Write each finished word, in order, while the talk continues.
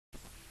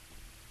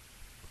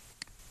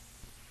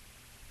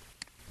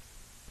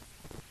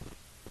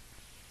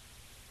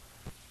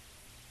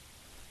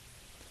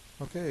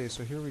Okay,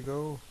 so here we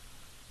go,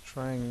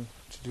 trying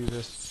to do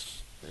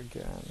this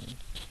again.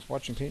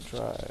 Watching paint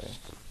dry.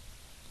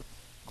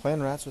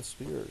 Clanrats with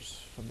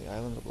spears from the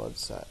Island of Blood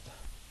set.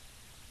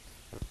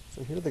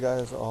 So here the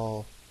guys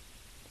all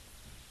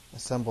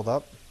assembled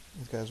up.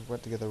 These guys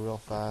went together real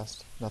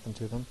fast, nothing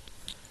to them.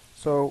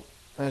 So,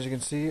 as you can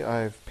see,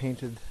 I've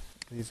painted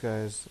these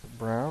guys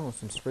brown with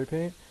some spray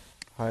paint.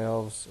 High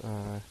Elves,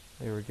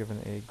 they were given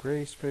a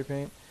gray spray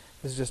paint.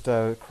 This is just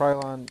a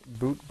Krylon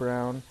boot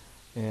brown,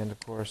 and of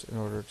course, in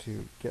order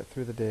to get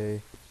through the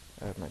day,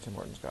 I have my Tim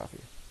Hortons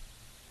coffee.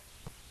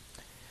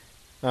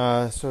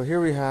 So here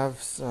we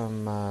have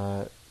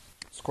some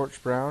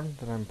scorched brown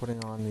that I'm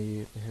putting on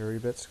the hairy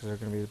bits because they're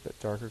going to be a bit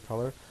darker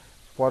color.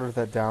 Watered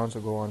that down so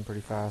it'll go on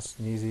pretty fast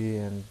and easy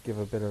and give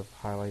a bit of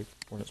highlight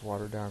when it's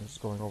watered down. It's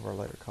going over a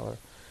lighter color.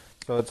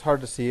 So it's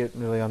hard to see it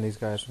really on these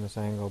guys from this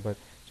angle, but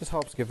it just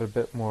helps give it a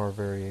bit more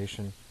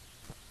variation.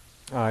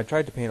 I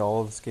tried to paint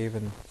all of the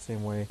Skaven the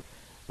same way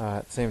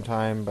at the same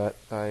time, but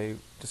I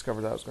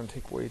discovered that was going to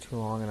take way too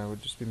long and I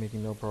would just be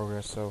making no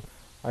progress, so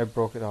I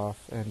broke it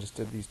off and just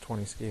did these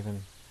 20 Skaven.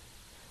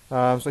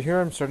 So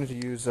here I'm starting to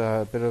use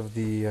a bit of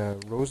the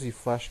Rosy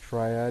Flesh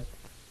Triad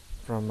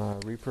from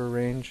Reaper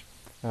range,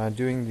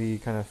 doing the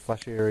kind of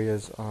fleshy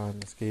areas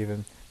on the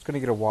Skaven. It's going to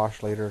get a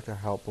wash later to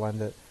help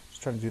blend it.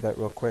 Just trying to do that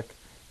real quick.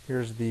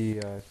 Here's the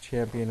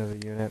champion of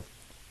the unit.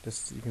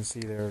 Just you can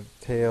see their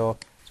tail.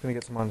 It's going to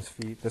get some on his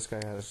feet. This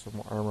guy has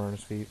some armor on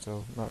his feet,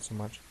 so not so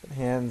much. But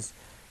hands,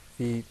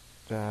 feet,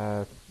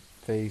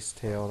 face,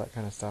 tail, that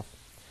kind of stuff.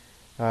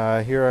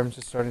 Here I'm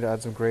just starting to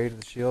add some gray to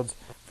the shields.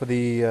 For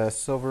the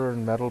silver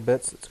and metal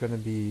bits, it's going to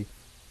be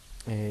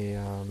a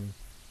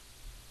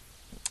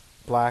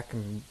black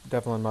and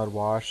Devil and Mud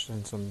wash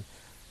and some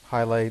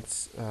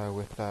highlights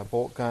with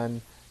bolt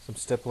gun, some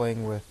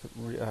stippling with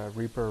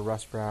Reaper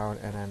rust brown,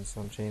 and then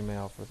some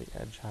chainmail for the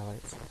edge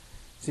highlights.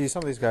 See,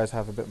 some of these guys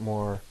have a bit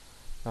more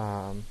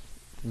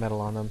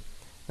metal on them.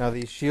 Now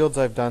these shields,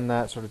 I've done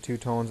that sort of two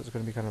tones. It's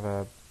going to be kind of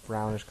a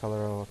brownish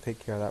color. I'll take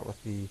care of that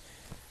with the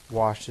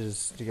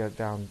washes to get it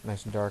down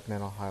nice and dark, and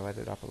then I'll highlight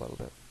it up a little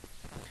bit.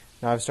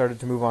 Now I've started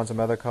to move on some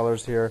other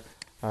colors here.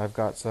 I've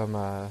got some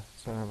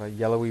sort of a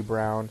yellowy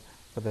brown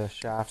for the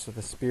shafts of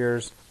the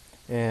spears,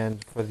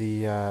 and for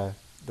the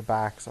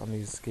backs on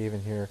these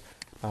Skaven here,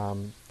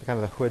 kind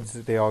of the hoods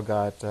that they all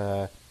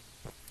got.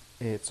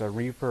 It's a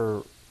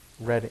Reaper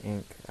red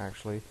ink,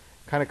 actually.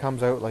 Kind of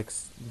comes out like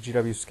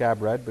GW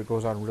Scab Red, but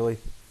goes on really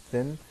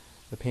thin.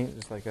 The paint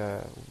is like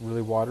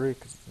really watery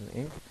because it's an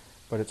ink,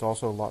 but it's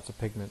also lots of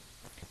pigment.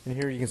 And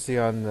here you can see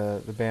on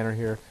the banner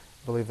here,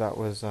 I believe that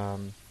was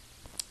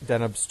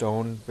Deneb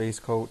Stone base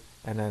coat,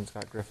 and then it's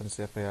got Griffin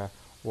Sepia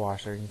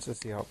wash there. You can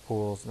just see how it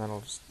pools, and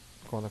that'll just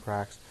go in the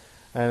cracks.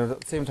 And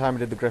at the same time, I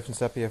did the Griffin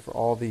Sepia for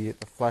all the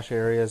flesh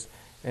areas,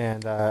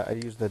 and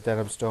I used the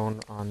Deneb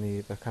Stone on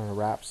the kind of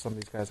wraps some of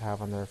these guys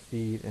have on their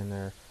feet and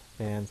their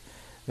hands.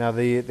 Now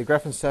the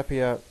Griffin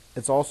Sepia,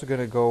 it's also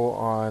going to go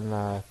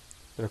on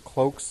their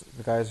cloaks.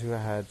 The guys who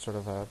had sort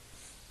of a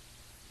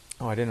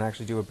I didn't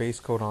actually do a base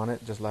coat on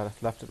it, just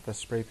left it with the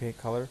spray paint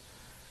color.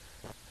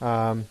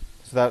 So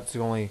that's the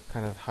only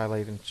kind of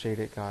highlight and shade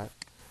it got.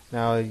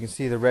 Now you can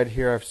see the red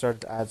here. I've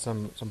started to add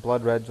some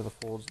blood red to the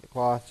folds of the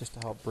cloth just to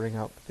help bring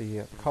out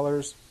the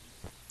colors,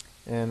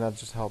 and that'll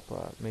just help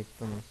make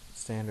them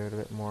stand out a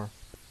bit more.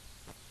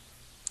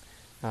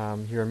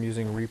 Here I'm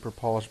using Reaper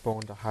polished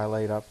bone to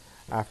highlight up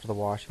after the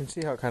wash. You can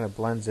see how it kind of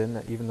blends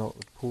in, even though it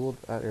was pooled.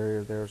 That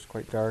area there is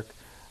quite dark,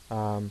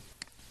 you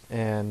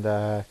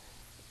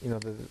know,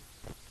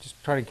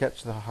 just trying to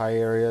catch the high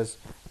areas.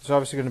 There's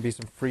obviously going to be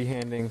some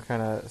freehanding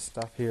kind of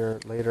stuff here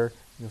later.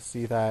 You'll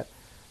see that.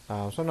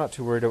 So I'm not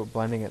too worried about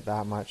blending it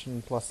that much.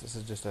 And plus, this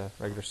is just a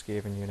regular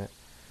Skaven unit.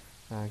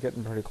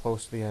 Getting pretty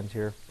close to the end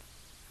here.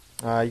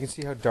 You can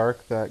see how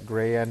dark that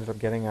gray ended up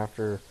getting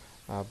after,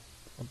 I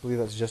believe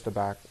that's just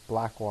a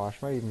black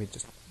wash. Might even be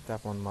just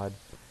Devil and Mud.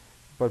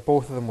 But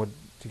both of them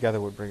together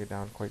would bring it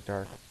down quite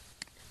dark.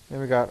 Then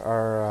we got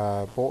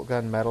our bolt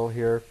gun metal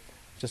here.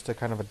 Just a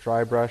kind of a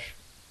dry brush.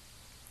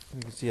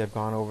 You can see I've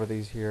gone over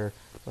these here,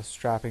 the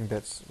strapping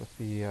bits with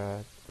the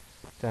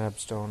Deneb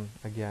Stone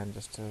again,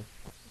 just to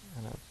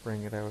kind of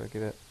bring it out and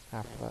get it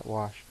after that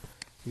wash.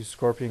 Use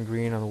Scorpion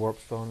Green on the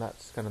Warpstone.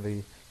 That's kind of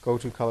the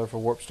go-to color for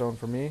Warpstone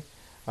for me,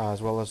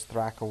 as well as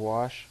Thraka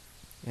Wash.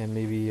 And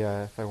maybe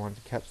if I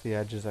wanted to catch the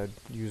edges, I'd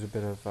use a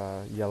bit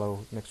of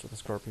yellow mixed with the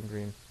Scorpion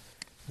Green.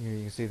 Here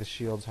you can see the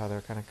shields, how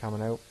they're kind of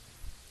coming out.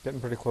 Getting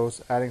pretty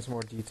close, adding some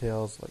more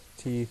details like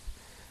teeth.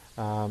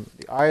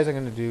 The eyes, I'm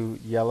going to do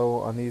yellow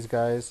on these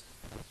guys.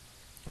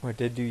 I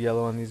did do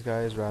yellow on these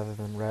guys rather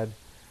than red.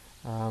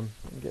 I'm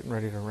getting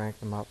ready to rank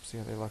them up, see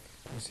how they look.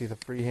 You see the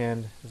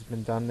freehand has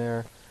been done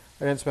there.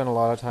 I didn't spend a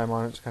lot of time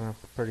on it, it's kind of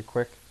pretty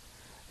quick.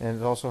 And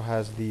it also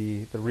has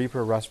the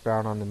Reaper rust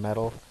brown on the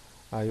metal.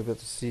 You'll be able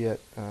to see it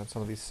on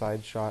some of these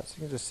side shots.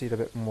 You can just see it a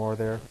bit more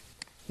there.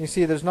 You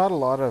see there's not a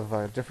lot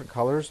of different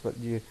colors,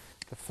 but the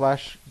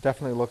flesh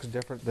definitely looks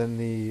different than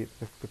the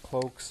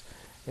cloaks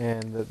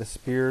and the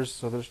spears,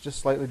 so there's just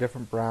slightly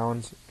different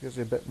browns. It gives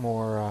you a bit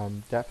more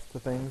depth to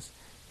things.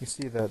 You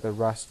see the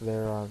rust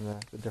there on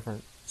the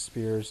different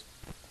spears,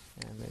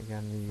 and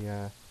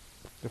again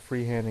the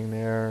freehanding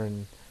there,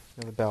 and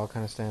the bell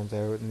kind of stands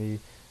out, and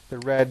the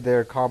red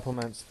there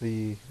complements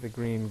the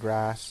green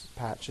grass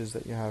patches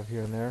that you have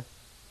here and there.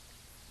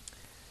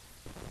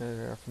 There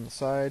they are from the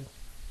side,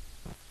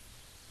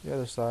 the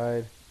other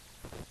side,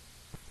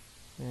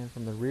 and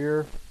from the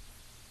rear.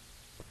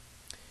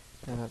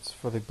 And that's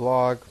for the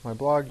blog. My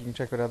blog, you can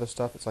check out other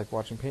stuff. It's like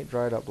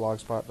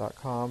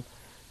watchingpaintdry.blogspot.com.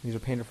 These are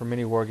painted for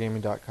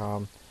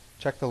miniwargaming.com.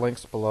 Check the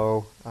links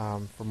below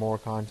for more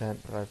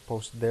content that I've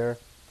posted there.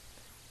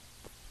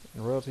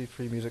 And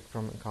royalty-free music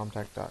from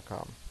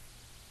Incomtech.com.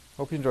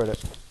 Hope you enjoyed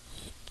it.